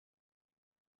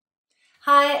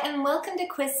Hi, and welcome to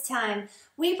Quiz Time.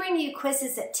 We bring you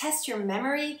quizzes that test your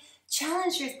memory,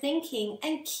 challenge your thinking,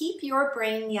 and keep your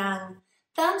brain young.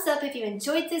 Thumbs up if you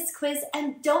enjoyed this quiz,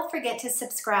 and don't forget to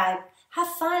subscribe. Have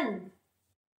fun!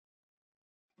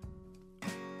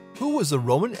 Who was the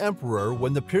Roman emperor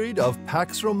when the period of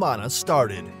Pax Romana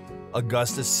started?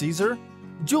 Augustus Caesar,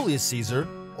 Julius Caesar,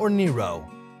 or Nero?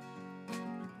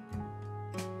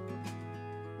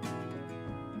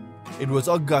 It was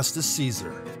Augustus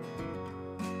Caesar.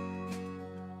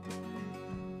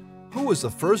 Who was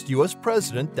the first U.S.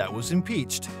 president that was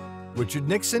impeached? Richard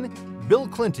Nixon, Bill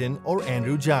Clinton, or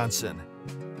Andrew Johnson?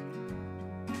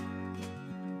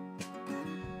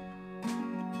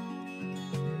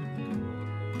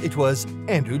 It was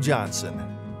Andrew Johnson.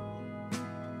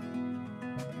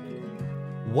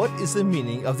 What is the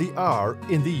meaning of the R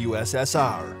in the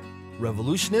USSR?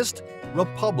 Revolutionist,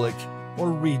 Republic, or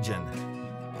Region?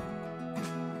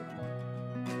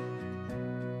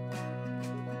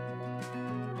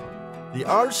 The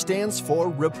R stands for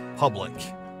Republic.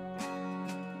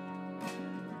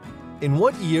 In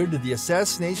what year did the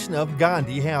assassination of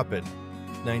Gandhi happen?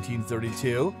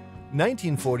 1932,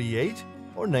 1948,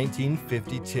 or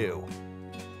 1952?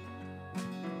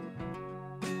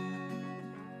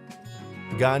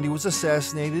 Gandhi was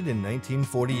assassinated in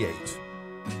 1948.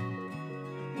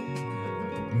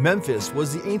 Memphis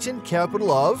was the ancient capital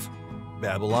of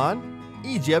Babylon,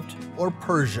 Egypt, or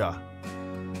Persia?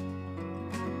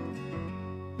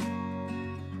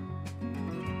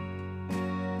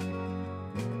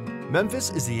 Memphis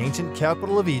is the ancient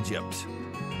capital of Egypt.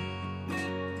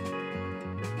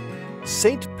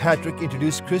 Saint Patrick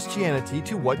introduced Christianity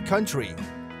to what country?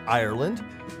 Ireland,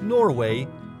 Norway,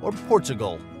 or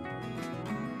Portugal?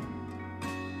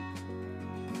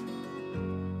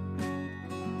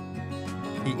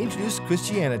 He introduced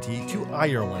Christianity to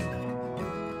Ireland.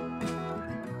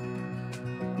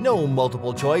 No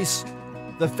multiple choice.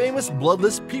 The famous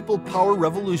bloodless people power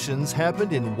revolutions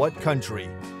happened in what country?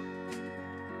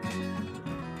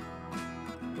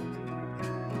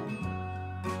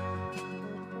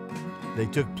 They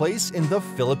took place in the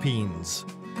Philippines.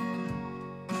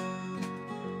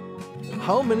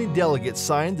 How many delegates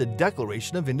signed the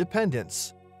Declaration of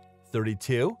Independence?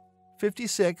 32,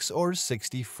 56, or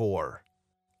 64?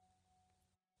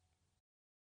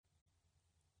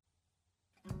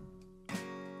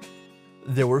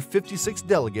 There were 56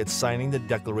 delegates signing the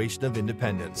Declaration of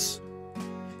Independence.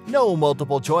 No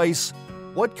multiple choice.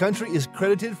 What country is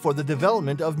credited for the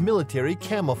development of military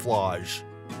camouflage?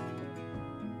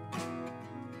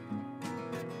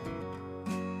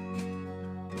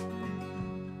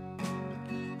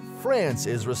 France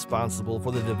is responsible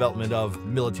for the development of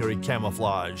military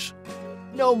camouflage.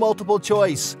 No multiple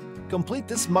choice. Complete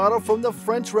this motto from the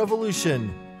French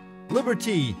Revolution: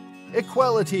 liberty,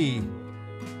 equality.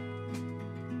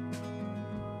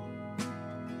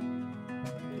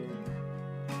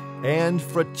 And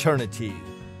fraternity.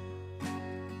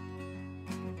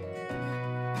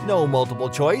 No multiple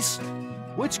choice.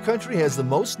 Which country has the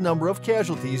most number of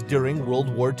casualties during World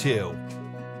War II?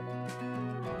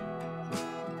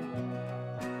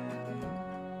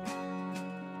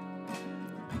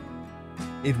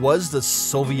 It was the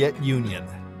Soviet Union.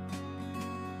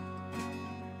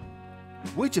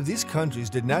 Which of these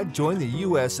countries did not join the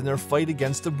U.S. in their fight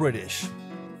against the British?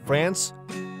 France,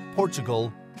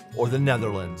 Portugal, or the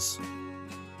Netherlands?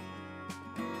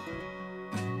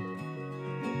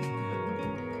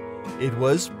 It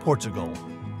was Portugal.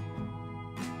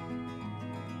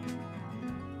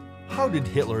 How did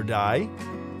Hitler die?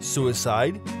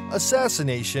 Suicide,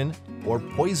 assassination, or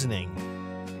poisoning?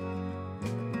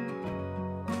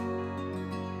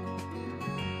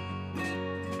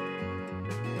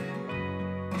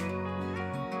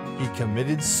 He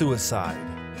committed suicide.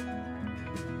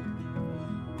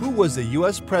 Who was the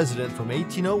U.S. president from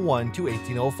 1801 to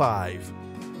 1805?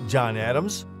 John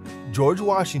Adams, George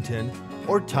Washington,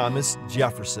 or Thomas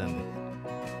Jefferson?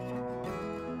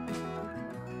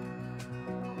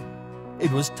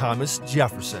 It was Thomas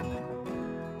Jefferson.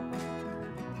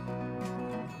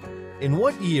 In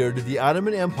what year did the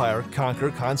Ottoman Empire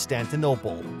conquer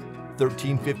Constantinople?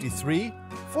 1353,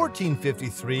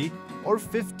 1453, or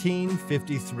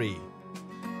 1553?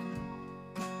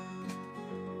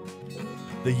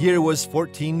 The year was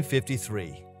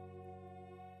 1453.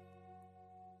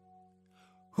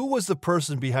 Who was the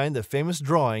person behind the famous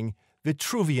drawing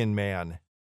Vitruvian Man?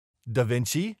 Da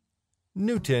Vinci,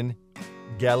 Newton,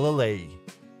 Galilei?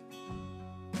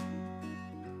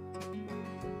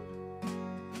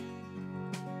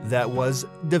 That was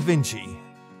Da Vinci.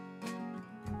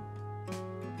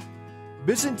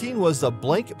 Byzantine was the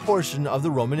blank portion of the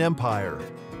Roman Empire.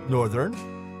 Northern,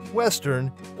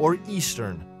 Western, or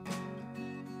Eastern?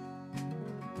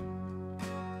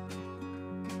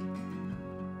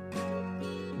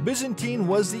 Byzantine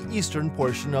was the eastern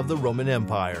portion of the Roman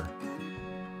Empire.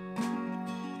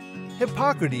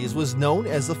 Hippocrates was known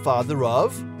as the father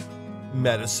of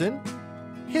medicine,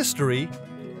 history,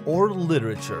 or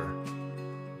literature.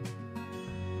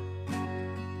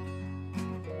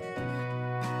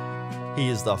 He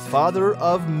is the father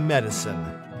of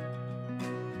medicine.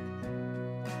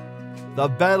 The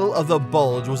Battle of the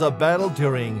Bulge was a battle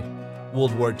during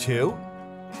World War II,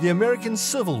 the American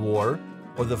Civil War,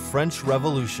 or the French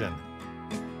Revolution.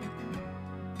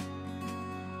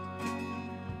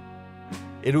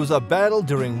 It was a battle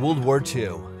during World War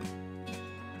II.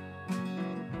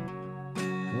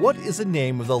 What is the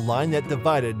name of the line that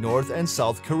divided North and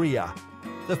South Korea?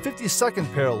 The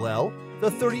 52nd parallel, the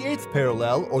 38th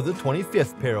parallel, or the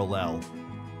 25th parallel?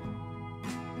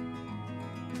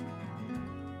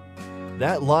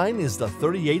 That line is the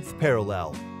 38th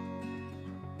parallel.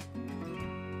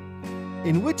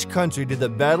 In which country did the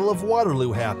Battle of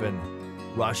Waterloo happen?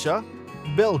 Russia,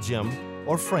 Belgium,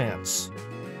 or France?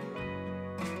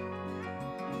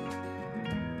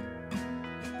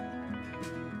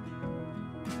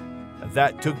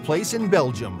 That took place in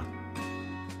Belgium.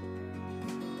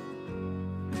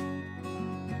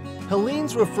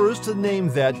 Hellenes refers to the name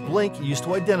that blank used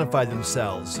to identify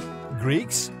themselves: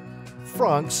 Greeks,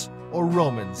 Franks, or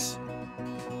Romans.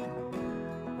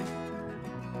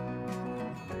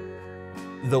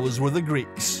 Those were the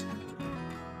Greeks.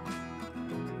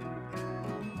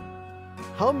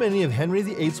 How many of Henry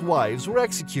VIII's wives were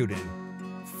executed?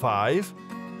 5,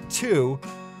 2,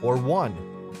 or 1?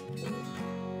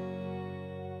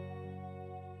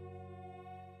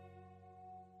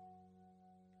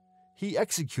 He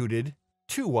executed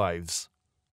 2 wives.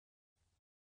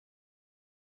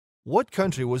 What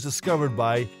country was discovered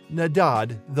by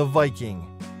Nadad the Viking?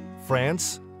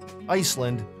 France,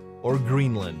 Iceland, or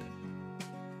Greenland?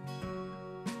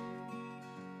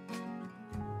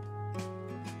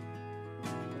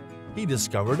 He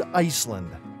discovered Iceland.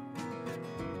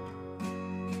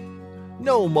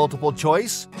 No multiple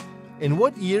choice. In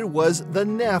what year was the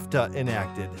NAFTA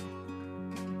enacted?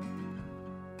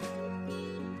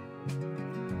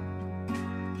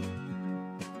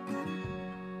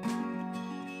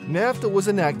 NAFTA was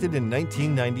enacted in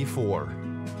 1994.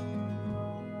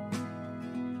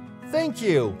 Thank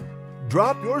you!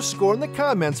 Drop your score in the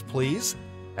comments, please.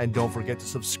 And don't forget to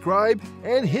subscribe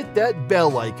and hit that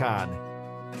bell icon.